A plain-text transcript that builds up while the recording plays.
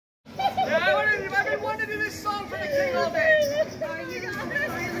this song for the king all day.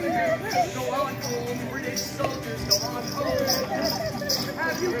 Go on home, British soldiers, go on home.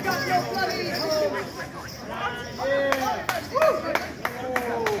 Have you got your bloody home?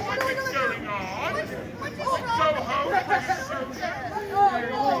 What is going on? Go home, British soldiers.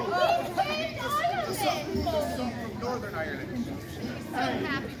 Northern Ireland. So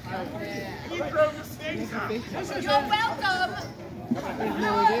happy. He throws the snakes out. You're welcome. You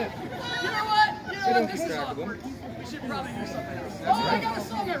know what? This is awkward. We should probably do something else. Oh, I got a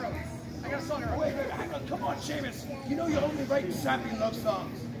song I wrote. Wait, hang on, come on, Seamus. You know you only write sappy love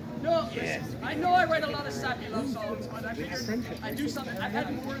songs. No, listen, I know I write a lot of sappy love songs, but I figured I'd do something. I've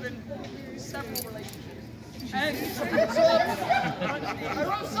had more than several relationships. And so I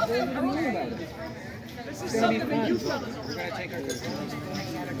wrote something. This is something that you fellas will really like.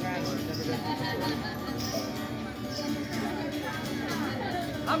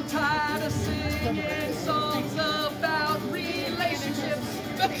 I'm tired of singing songs about relationships.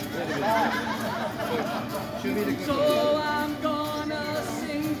 So I'm gonna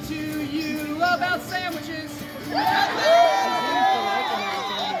sing to you about sandwiches.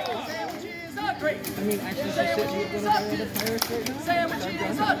 Sandwiches are great. Sandwiches are good.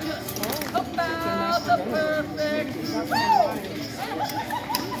 Sandwiches are just about the perfect.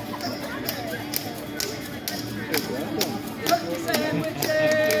 Turkey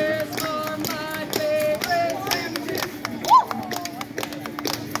sandwiches are my favorite sandwiches.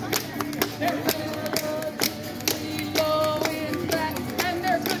 They're relatively low in fat and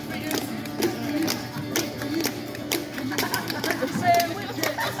they're good for you. Turkey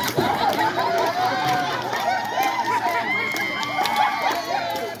sandwiches.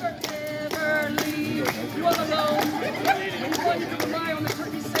 Never leave you all alone. All you do is rely on the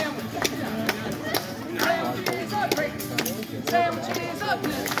turkey sandwich. Sandwiches are great. Sandwiches are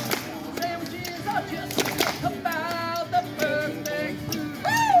good. Sandwiches are just about the perfect food.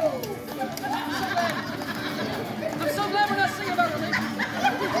 I'm so glad we're not singing about relationships.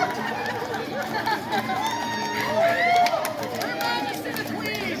 Her Majesty the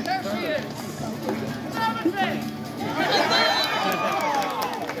Queen, there she is. Namaste.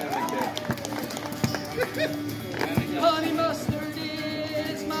 Honey mustard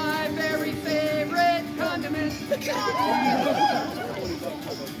is my very favorite condiment.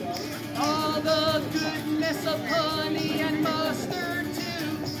 All the goodness of honey and mustard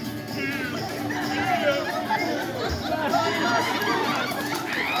too.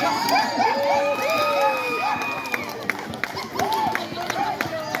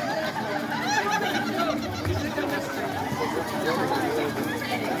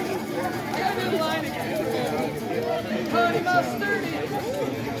 Honey mustard is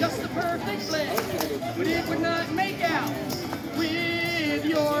just the perfect blend, but it would not make out with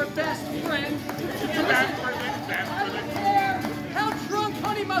your best friend. I don't care how drunk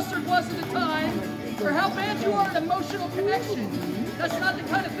honey mustard was at the time, or how bad you are at emotional connection. That's not the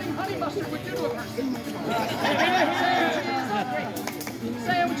kind of thing honey mustard would do to a person. Sandwiches are great.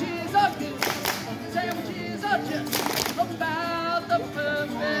 Sandwiches are good. Sandwiches are just about the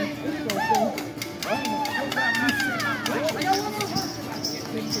perfect food. I got one more verse.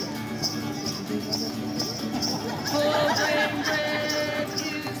 Whole grain bread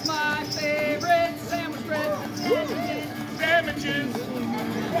is my favorite sandwich bread. Sandwiches.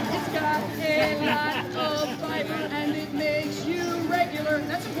 It's got a lot of fiber and it makes you regular.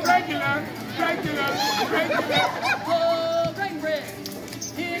 That's important. Regular. Whole grain bread.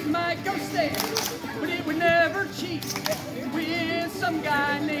 It might go stale, but it would never cheat with some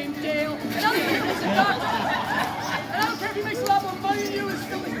guy named Dale. And I don't care if he's a doctor. And I don't care if he makes a lot more money than you.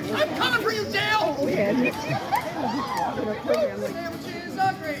 I'm coming for you, Dale. Sandwiches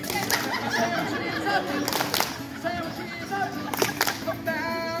are great. Sandwiches are good. Sandwiches are good.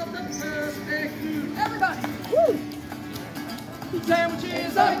 About the perfect food. Everybody. Woo.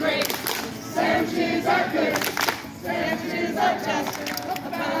 Sandwiches are great. Sandwiches are good. Sandwiches are just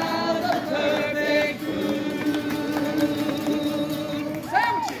about the perfect food.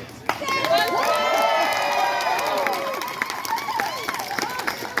 Sandwiches.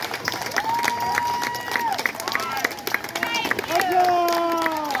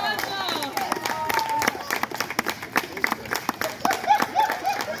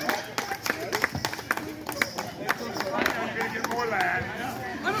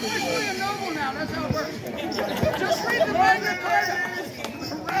 I'm officially a noble now. That's how it works. Just read the Magna Carta.